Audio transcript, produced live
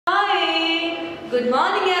Good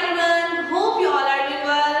morning everyone. Hope you all are doing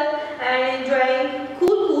well and enjoying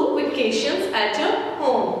cool vacations at your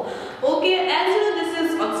home. Okay, as you know,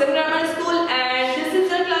 this is Oxford Grammar School and this is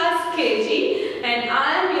the class KG and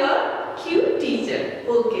I am your cute teacher.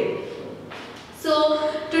 Okay.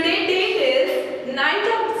 So today date is 9th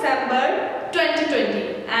of December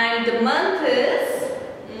 2020 and the month is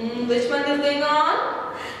which month is going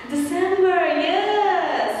on? December.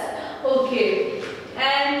 Yes. Okay.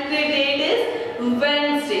 And the date is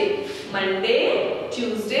Wednesday, Monday,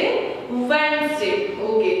 Tuesday, Wednesday.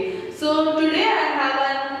 Okay. So today I have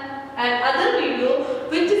another video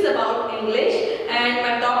which is about English and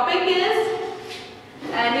my topic is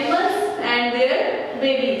animals and their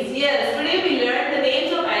babies. Yes, today we learn the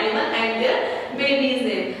names of animals and their babies'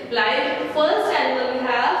 name. Like first animal we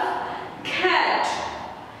have cat.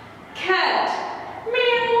 Cat.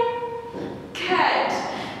 Meow. Cat.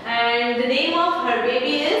 And the name of her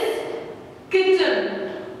baby is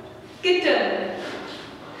kitten. Kitten.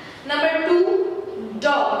 Number 2,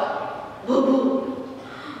 dog. Boo boo.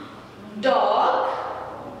 Dog.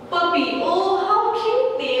 Puppy. Oh, how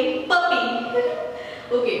cute name, puppy.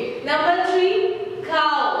 Okay. Number 3,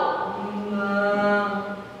 cow.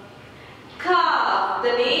 Calf.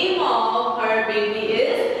 The name of her baby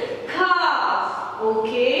is calf.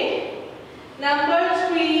 Okay. Number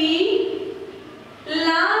 3,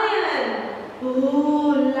 lion.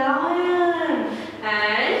 Oh, lion.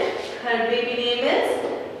 And her baby name is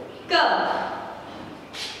cub.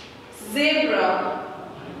 Zebra.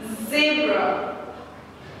 Zebra.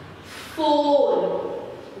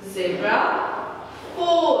 Foal. Zebra.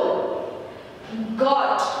 Foal.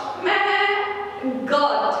 Goat. Meh.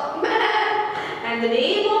 Goat. Meh. And the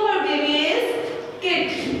name of her baby is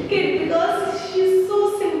Kit. Kit because she's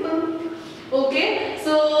so simple. Okay.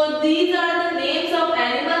 So these are the names of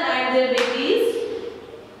animal and their babies.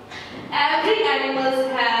 Every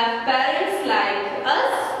animals have parents like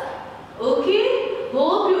us. Okay.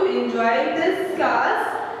 Hope you enjoyed this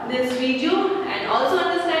class, this video, and also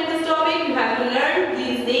understand this topic. You have to learn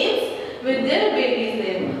these names with their baby's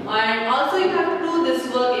name, and also you have to do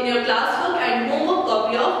this work in your classwork and homework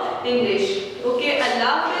copy of English.